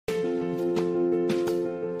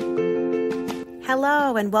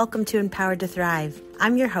Hello and welcome to Empowered to Thrive.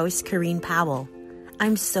 I'm your host, Kareen Powell.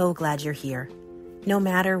 I'm so glad you're here. No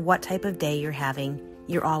matter what type of day you're having,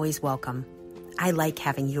 you're always welcome. I like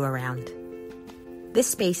having you around. This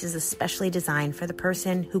space is especially designed for the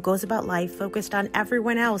person who goes about life focused on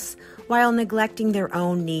everyone else while neglecting their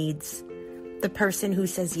own needs. The person who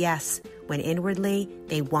says yes when inwardly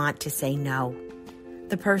they want to say no.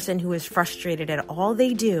 The person who is frustrated at all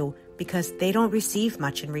they do because they don't receive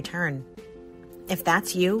much in return. If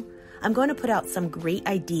that's you, I'm going to put out some great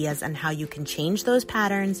ideas on how you can change those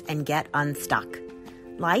patterns and get unstuck.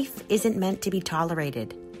 Life isn't meant to be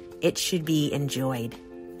tolerated. It should be enjoyed.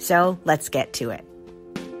 So let's get to it.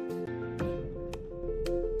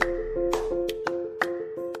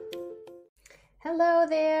 Hello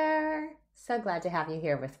there. So glad to have you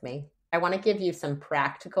here with me. I want to give you some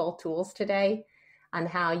practical tools today on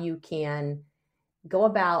how you can go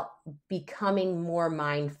about becoming more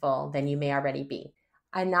mindful than you may already be.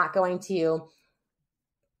 I'm not going to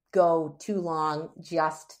go too long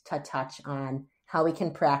just to touch on how we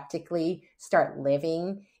can practically start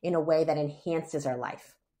living in a way that enhances our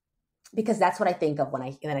life. Because that's what I think of when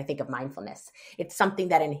I think of mindfulness. It's something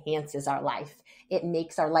that enhances our life. It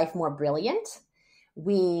makes our life more brilliant.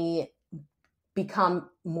 We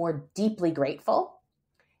become more deeply grateful,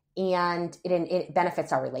 and it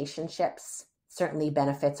benefits our relationships. Certainly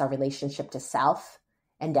benefits our relationship to self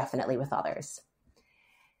and definitely with others.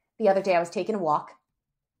 The other day I was taking a walk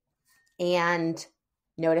and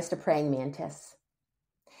noticed a praying mantis.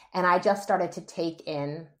 And I just started to take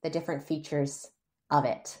in the different features of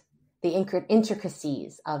it, the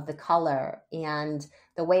intricacies of the color and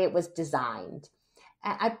the way it was designed.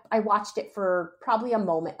 I watched it for probably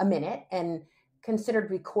a minute, and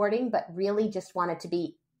considered recording, but really just wanted to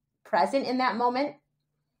be present in that moment.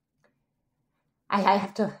 I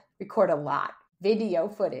have to record a lot video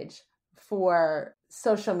footage for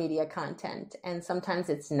social media content. And sometimes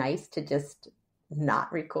it's nice to just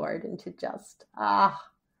not record and to just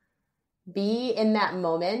be in that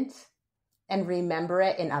moment and remember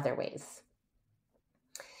it in other ways.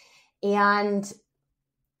 And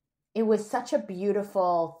it was such a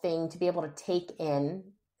beautiful thing to be able to take in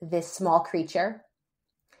this small creature,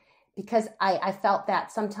 because I felt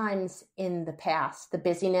that sometimes in the past, the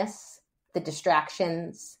busyness, the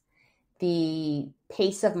distractions, the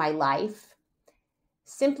pace of my life,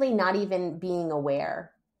 simply not even being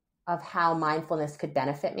aware of how mindfulness could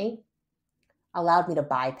benefit me, allowed me to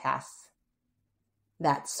bypass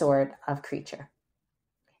that sort of creature.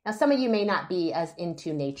 Now, some of you may not be as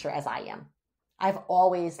into nature as I am. I've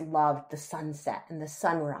always loved the sunset and the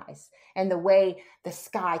sunrise and the way the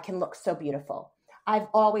sky can look so beautiful. I've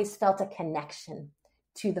always felt a connection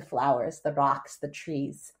to the flowers, the rocks, the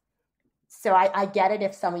trees. So I get it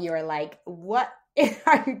if some of you are like, what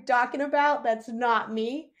are you talking about? That's not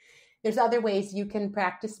me. There's other ways you can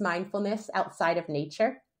practice mindfulness outside of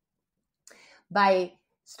nature by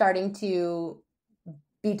starting to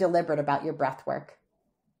be deliberate about your breath work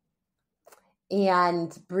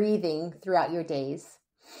and breathing throughout your days.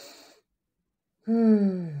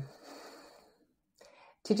 To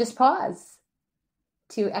just pause,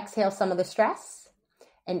 to exhale some of the stress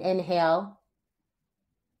and inhale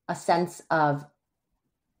a sense of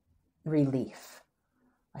relief,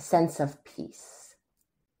 a sense of peace.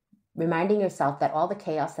 Reminding yourself that all the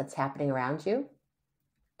chaos that's happening around you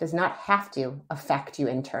does not have to affect you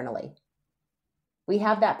internally. We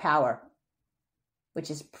have that power,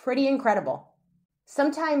 which is pretty incredible.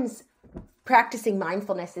 Sometimes practicing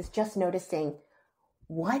mindfulness is just noticing,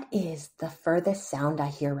 what is the furthest sound I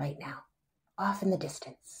hear right now, off in the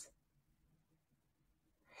distance?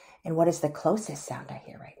 And what is the closest sound I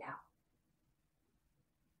hear right now?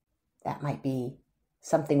 That might be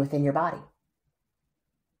something within your body.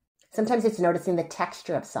 Sometimes it's noticing the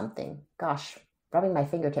texture of something. Gosh, rubbing my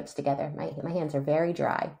fingertips together. My hands are very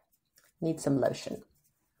dry. Need some lotion.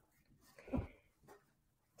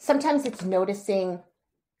 Sometimes it's noticing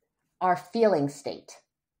our feeling state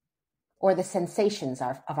or the sensations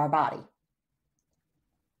of our body.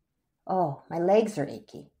 Oh, my legs are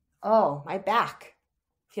achy. Oh, my back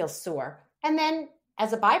feels sore. And then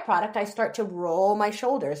as a byproduct, I start to roll my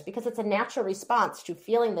shoulders because it's a natural response to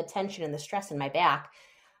feeling the tension and the stress in my back.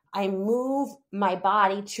 I move my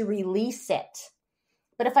body to release it.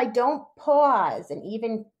 But if I don't pause and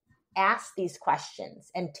even ask these questions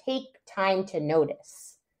and take time to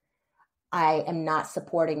notice, I am not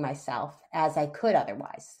supporting myself as I could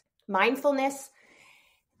otherwise. Mindfulness,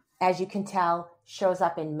 as you can tell, shows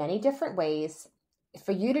up in many different ways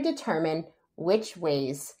for you to determine which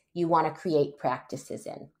ways you want to create practices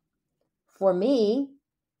in. For me,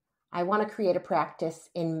 I want to create a practice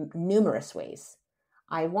in numerous ways.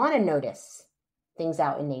 I want to notice things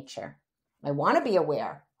out in nature. I want to be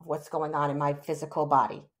aware of what's going on in my physical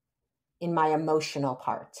body, in my emotional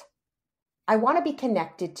part. I want to be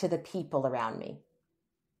connected to the people around me.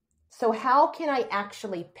 So how can I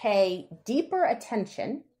actually pay deeper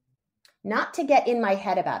attention, not to get in my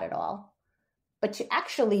head about it all, but to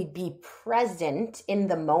actually be present in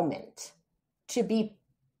the moment, to be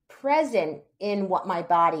present in what my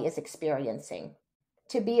body is experiencing,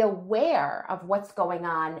 to be aware of what's going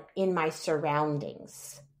on in my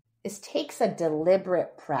surroundings. This takes a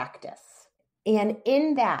deliberate practice. And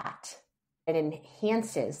in that, it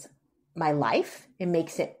enhances my life. It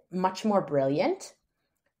makes it much more brilliant.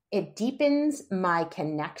 It deepens my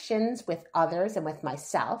connections with others and with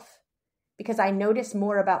myself because I notice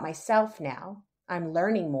more about myself now. I'm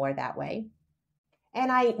learning more that way.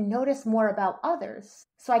 And I notice more about others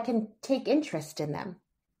so I can take interest in them.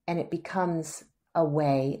 And it becomes a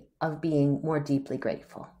way of being more deeply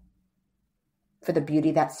grateful for the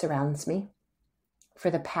beauty that surrounds me, for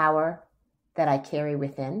the power that I carry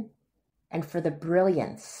within, and for the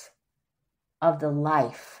brilliance of the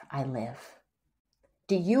life I live.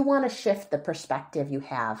 Do you want to shift the perspective you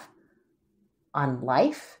have on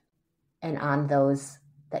life and on those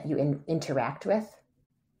that you interact with?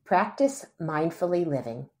 Practice mindfully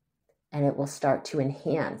living, and it will start to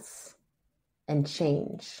enhance and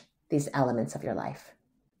change these elements of your life.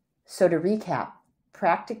 So to recap,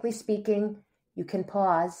 practically speaking, you can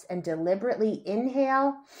pause and deliberately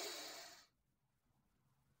inhale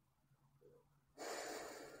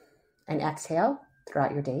and exhale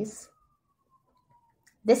throughout your days.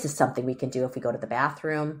 This is something we can do if we go to the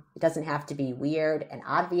bathroom. It doesn't have to be weird and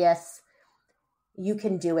obvious. You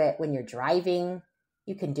can do it when you're driving.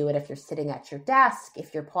 You can do it if you're sitting at your desk,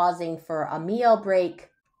 if you're pausing for a meal break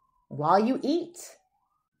while you eat.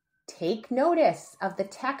 Take notice of the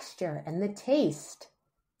texture and the taste.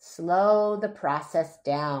 Slow the process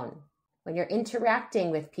down. When you're interacting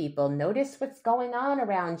with people, notice what's going on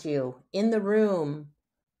around you in the room.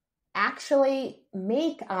 Actually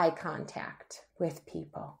make eye contact with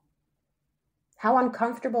people. How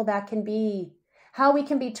uncomfortable that can be. How we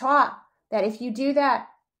can be taught that if you do that,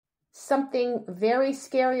 something very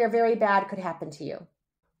scary or very bad could happen to you.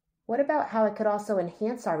 What about how it could also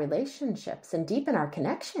enhance our relationships and deepen our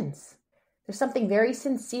connections? There's something very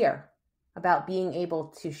sincere about being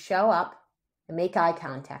able to show up and make eye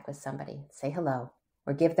contact with somebody, say hello,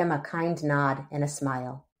 or give them a kind nod and a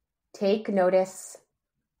smile. Take notice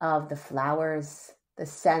of the flowers, the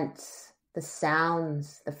scents, the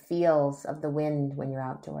sounds, the feels of the wind when you're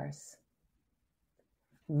outdoors.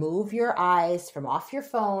 Move your eyes from off your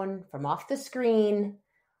phone, from off the screen,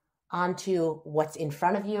 onto what's in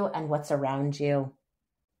front of you and what's around you.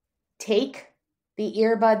 Take the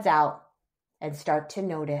earbuds out and start to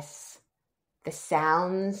notice the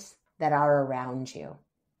sounds that are around you.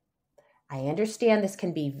 I understand this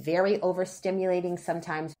can be very overstimulating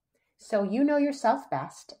sometimes, so you know yourself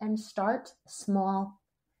best and start small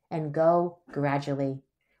and go gradually.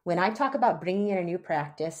 When I talk about bringing in a new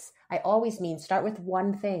practice, I always mean start with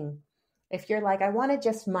one thing. If you're like, I want to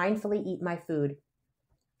just mindfully eat my food.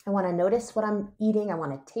 I want to notice what I'm eating. I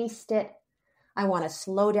want to taste it. I want to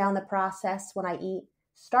slow down the process when I eat.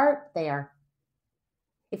 Start there.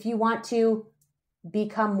 If you want to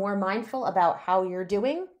become more mindful about how you're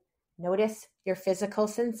doing, notice your physical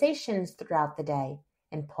sensations throughout the day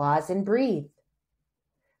and pause and breathe.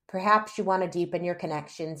 Perhaps you want to deepen your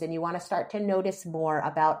connections and you want to start to notice more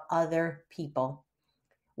about other people.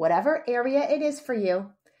 Whatever area it is for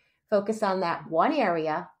you, focus on that one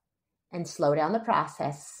area and slow down the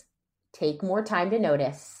process. Take more time to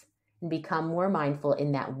notice and become more mindful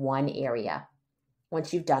in that one area.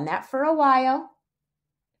 Once you've done that for a while,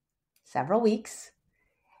 several weeks,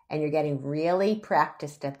 and you're getting really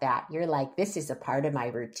practiced at that, you're like, this is a part of my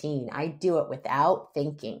routine. I do it without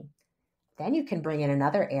thinking. Then you can bring in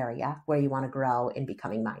another area where you want to grow in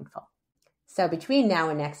becoming mindful. So between now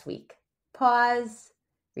and next week, pause,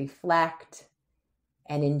 reflect,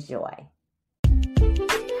 and enjoy.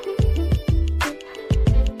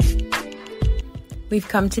 We've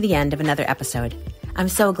come to the end of another episode. I'm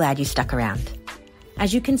so glad you stuck around.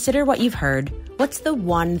 As you consider what you've heard, what's the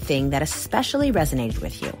one thing that especially resonated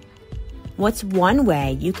with you? What's one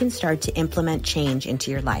way you can start to implement change into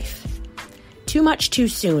your life? Too much too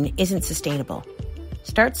soon isn't sustainable.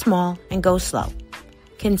 Start small and go slow.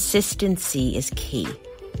 Consistency is key.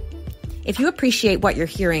 If you appreciate what you're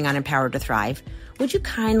hearing on Empowered to Thrive, would you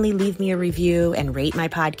kindly leave me a review and rate my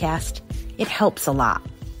podcast? It helps a lot.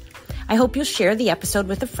 I hope you'll share the episode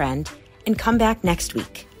with a friend and come back next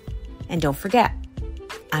week. And don't forget,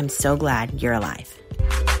 I'm so glad you're alive.